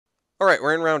Alright,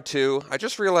 we're in round 2. I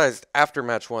just realized after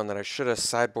match 1 that I should have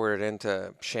sideboarded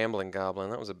into Shambling Goblin.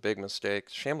 That was a big mistake.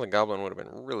 Shambling Goblin would have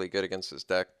been really good against this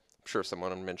deck. I'm sure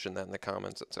someone mentioned that in the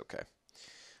comments. It's okay.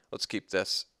 Let's keep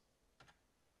this.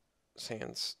 This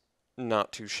hand's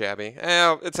not too shabby.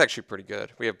 It's actually pretty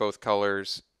good. We have both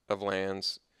colors of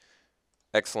lands.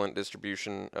 Excellent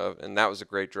distribution of, and that was a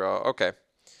great draw. Okay.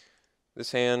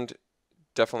 This hand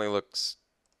definitely looks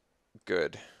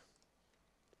good.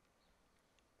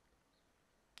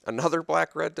 Another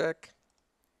black-red deck?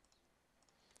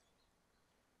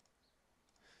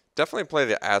 Definitely play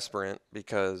the Aspirant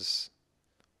because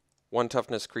 1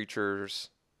 toughness creatures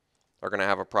are going to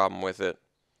have a problem with it.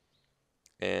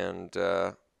 And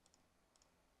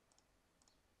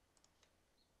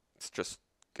it's just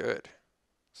good.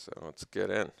 So let's get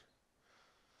in.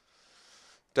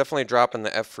 Definitely dropping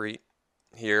the Efreet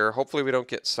here. Hopefully we don't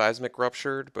get Seismic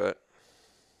Ruptured, but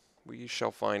we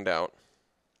shall find out.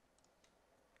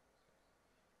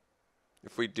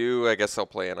 If we do, I guess I'll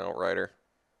play an Outrider.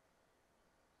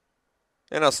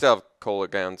 And I'll still have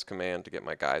Kolaghan's Command to get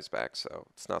my guys back, so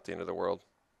it's not the end of the world.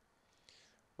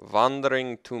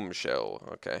 Wandering Tomb Shell.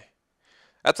 Okay.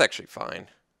 That's actually fine.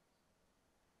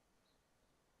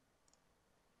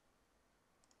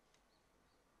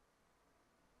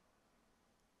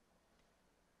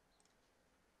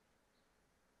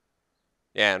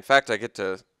 Yeah, in fact, I get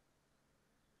to...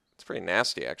 It's pretty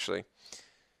nasty, actually.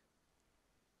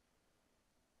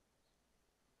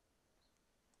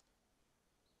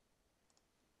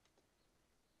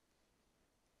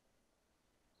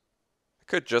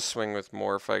 I could just swing with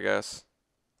Morph, I guess.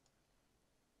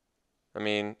 I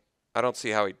mean, I don't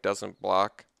see how he doesn't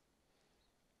block.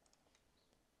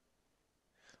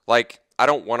 Like, I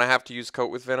don't want to have to use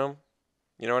Coat with Venom.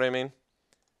 You know what I mean?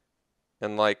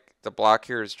 And, like, the block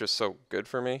here is just so good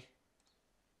for me.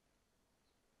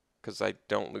 Because I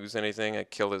don't lose anything. I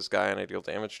kill this guy and I deal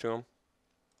damage to him.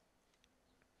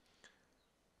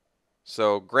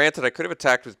 So, granted, I could have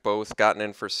attacked with both, gotten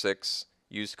in for 6,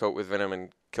 used Coat with Venom,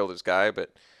 and killed his guy.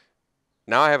 But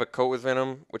now I have a Coat with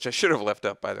Venom, which I should have left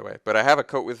up, by the way. But I have a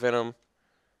Coat with Venom.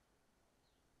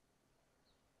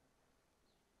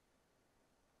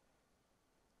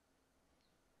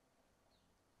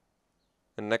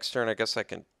 And next turn, I guess I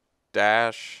can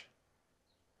dash.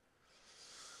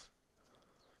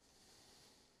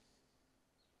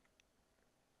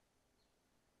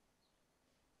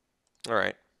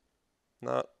 Alright.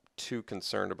 Not too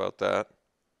concerned about that.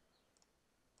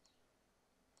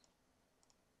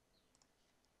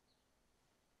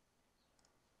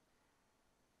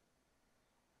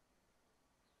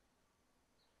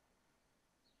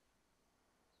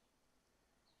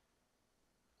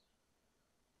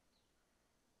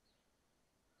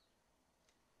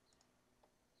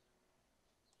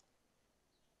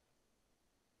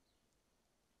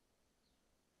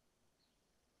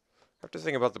 I have to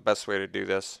think about the best way to do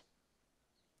this.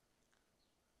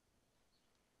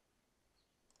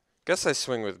 Guess I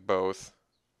swing with both.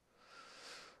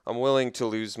 I'm willing to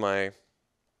lose my...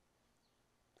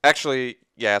 Actually,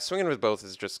 yeah, swinging with both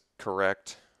is just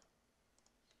correct.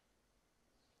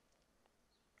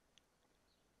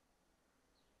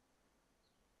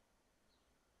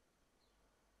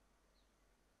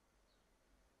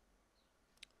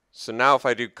 So now if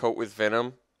I do Coat with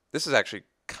Venom, this is actually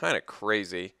kind of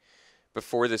crazy.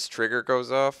 Before this trigger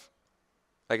goes off,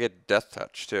 I get Death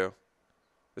Touch too.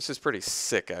 This is pretty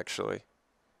sick, actually.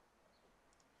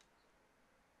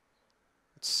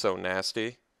 It's so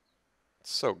nasty.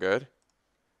 It's so good.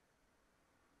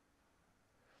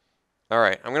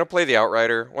 Alright, I'm going to play the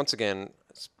Outrider. Once again,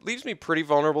 it leaves me pretty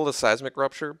vulnerable to Seismic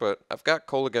Rupture, but I've got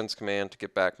Kolaghan's Command to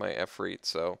get back my Efreet,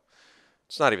 so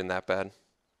it's not even that bad.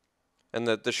 And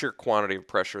the sheer quantity of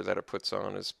pressure that it puts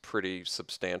on is pretty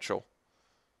substantial.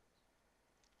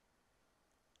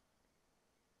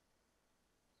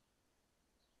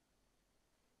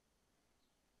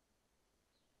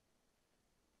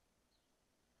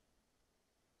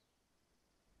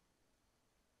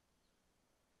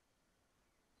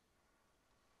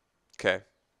 Okay.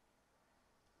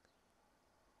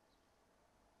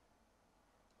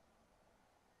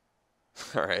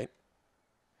 All right.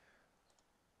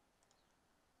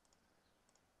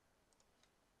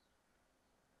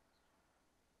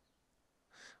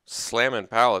 Slamming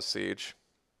Palace Siege.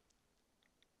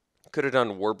 Could have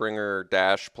done Warbringer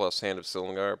Dash plus Hand of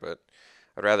Silumgar, but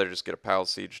I'd rather just get a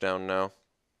Palace Siege down now.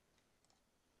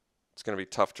 It's going to be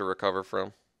tough to recover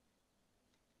from.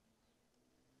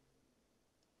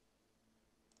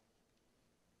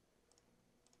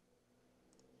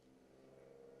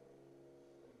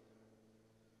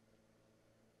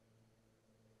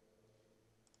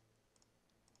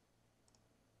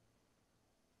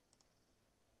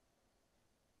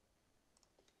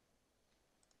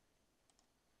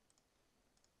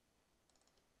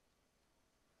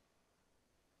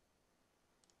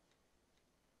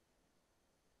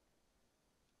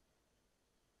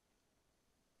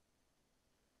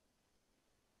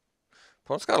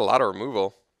 Opponent's got a lot of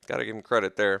removal. Gotta give him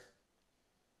credit there.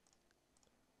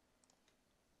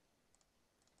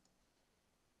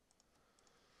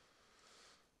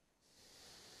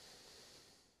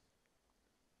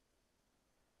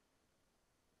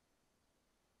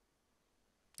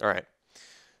 All right.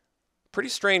 Pretty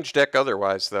strange deck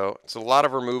otherwise, though. It's a lot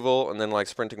of removal, and then like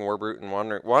Sprinting Warbrute and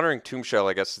Wandering Tomb Shell,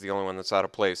 I guess, is the only one that's out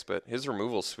of place, but his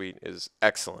removal suite is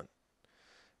excellent.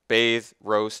 Bathe,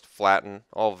 Roast, Flatten,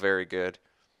 all very good.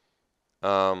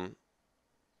 That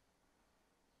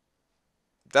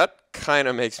kind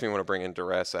of makes me want to bring in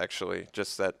Duress, actually,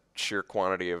 just that sheer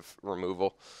quantity of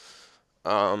removal.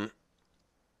 What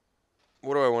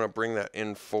do I want to bring that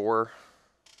in for?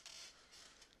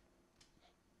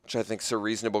 Which I think is a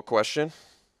reasonable question.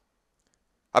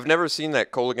 I've never seen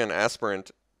that Kolaghan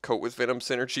Aspirant Coat with Venom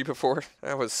synergy before.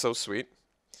 That was so sweet.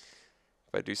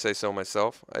 If I do say so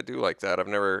myself, I do like that. I've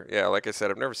never, yeah, like I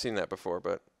said, I've never seen that before,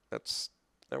 but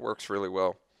that works really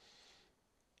well.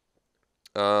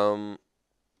 So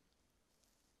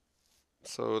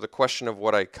the question of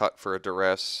what I cut for a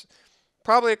Duress,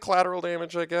 probably a collateral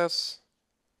damage, I guess.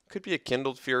 Could be a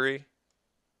Kindled Fury.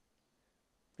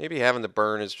 Maybe having the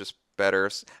burn is just better.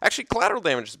 Actually, collateral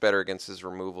damage is better against his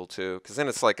removal too, because then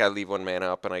it's like I leave one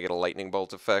mana up and I get a lightning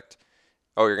bolt effect.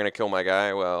 Oh, you're gonna kill my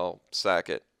guy? Well, sack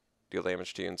it. Deal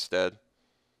damage to you instead.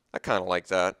 I kind of like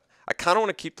that. I kind of want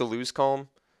to keep the Lose Calm,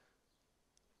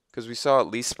 because we saw at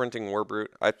least Sprinting Warbrute.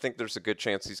 I think there's a good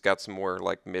chance he's got some more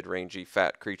like mid-rangey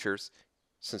fat creatures,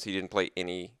 since he didn't play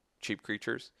any cheap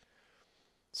creatures.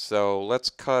 So let's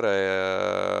cut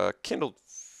a Kindled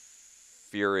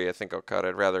Fury. I think I'll cut.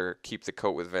 I'd rather keep the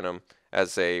Coat with Venom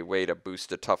as a way to boost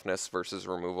the toughness versus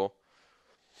removal.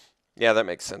 Yeah, that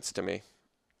makes sense to me.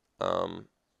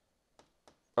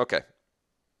 Okay.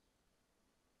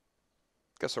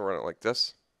 Guess I'll run it like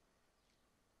this.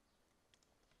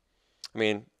 I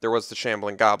mean, there was the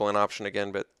Shambling Goblin option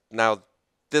again, but now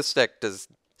this deck does...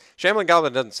 Shambling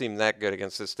Goblin doesn't seem that good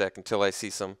against this deck until I see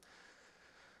some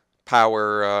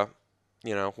power,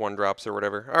 you know, 1-drops or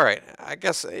whatever. All right, I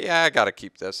guess, yeah, I got to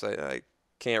keep this. I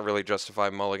can't really justify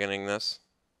mulliganing this.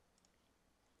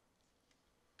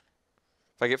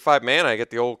 If I get 5 mana, I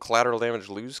get the old collateral damage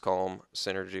Lose Calm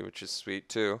synergy, which is sweet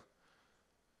too.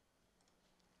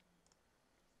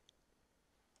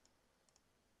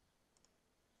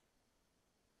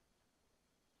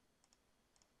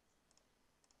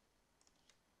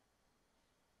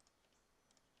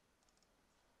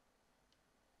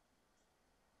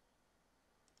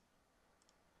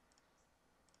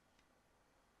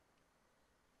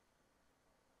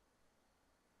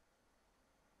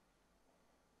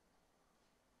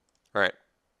 All right.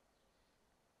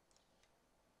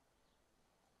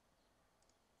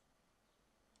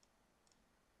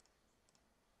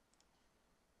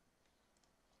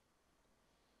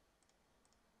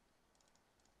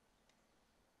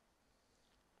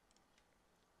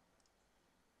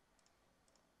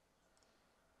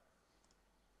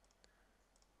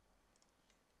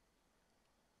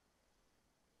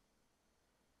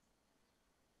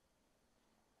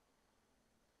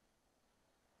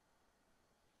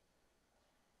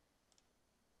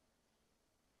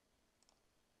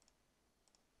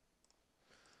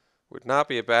 Would not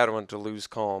be a bad one to Lose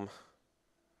Calm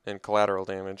and collateral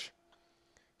damage.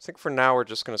 I think for now we're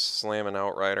just going to slam an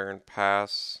Outrider and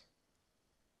pass.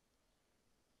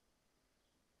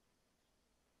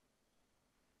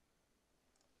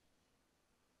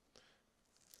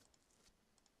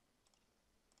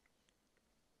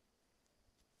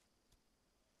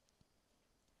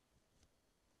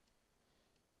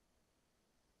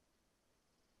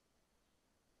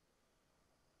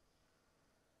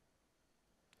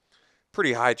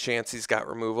 Pretty high chance he's got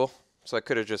removal, so I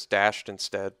could have just dashed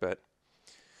instead, but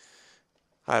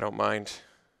I don't mind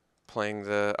playing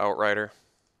the Outrider.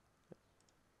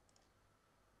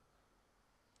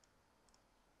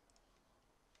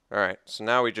 Alright, so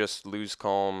now we just Lose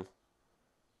Calm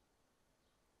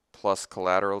plus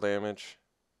collateral damage.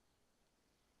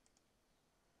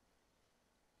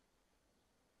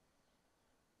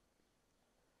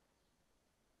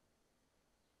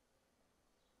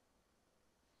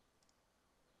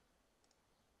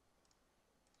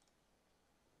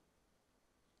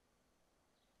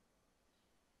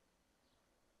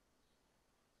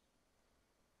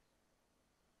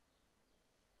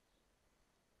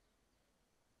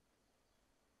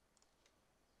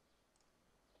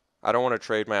 I don't want to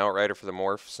trade my Outrider for the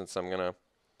Morph since I'm going to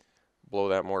blow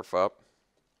that Morph up.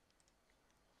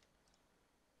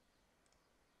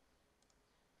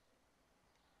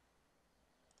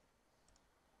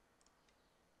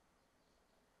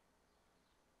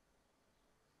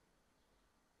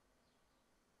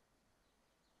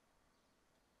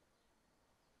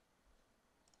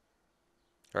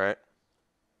 All right.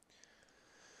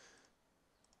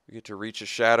 We get to Reach of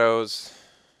Shadows.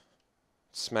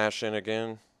 Smash in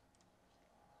again.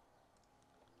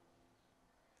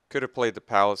 Could have played the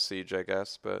Palace Siege, I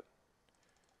guess, but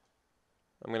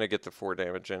I'm going to get the 4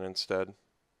 damage in instead.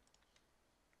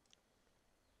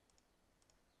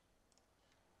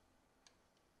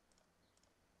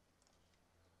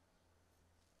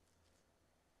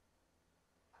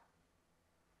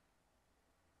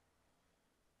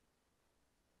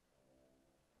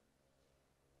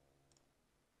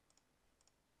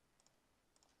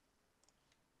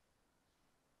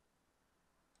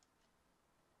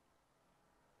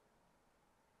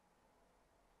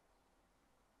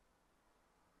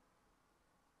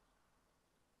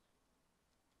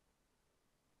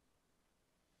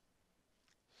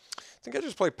 I think I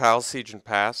just play Palace Siege and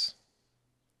pass.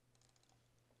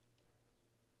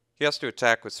 He has to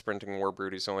attack with Sprinting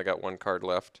Warbrute. He's only got 1 card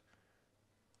left.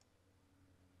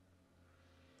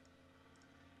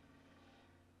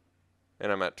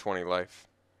 And I'm at 20 life.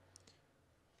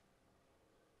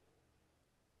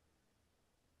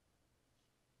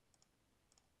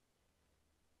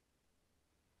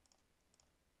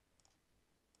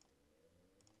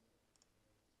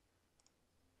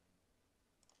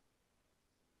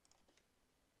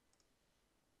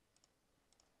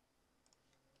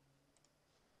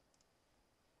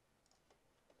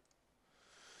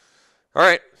 All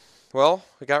right. Well,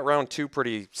 we got round 2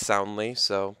 pretty soundly,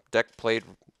 so deck played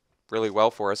really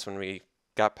well for us when we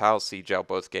got Palace Siege out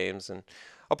both games. And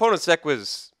opponent's deck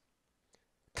was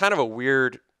kind of a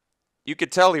weird... You could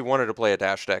tell he wanted to play a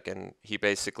dash deck, and he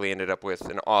basically ended up with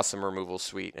an awesome removal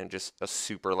suite and just a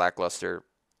super lackluster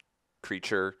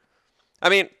creature. I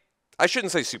mean, I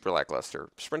shouldn't say super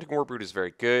lackluster. Sprinting Warbrute is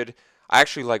very good. I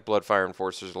actually like Bloodfire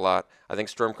Enforcers a lot. I think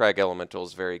Stormcrag Elemental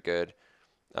is very good.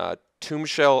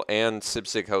 Tombshell and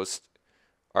Sibsig Host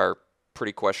are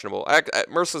pretty questionable.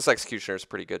 Merciless Executioner is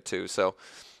pretty good too. So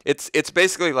it's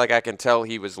basically like I can tell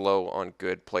he was low on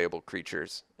good playable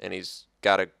creatures, and he's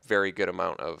got a very good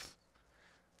amount of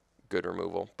good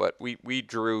removal. But we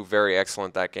drew very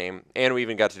excellent that game, and we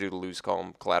even got to do the lose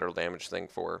column collateral damage thing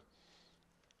for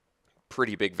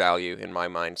pretty big value in my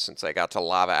mind, since I got to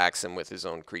Lava Axe him with his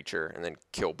own creature and then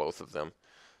kill both of them.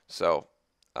 So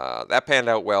that panned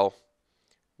out well.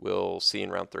 We'll see you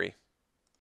in round 3.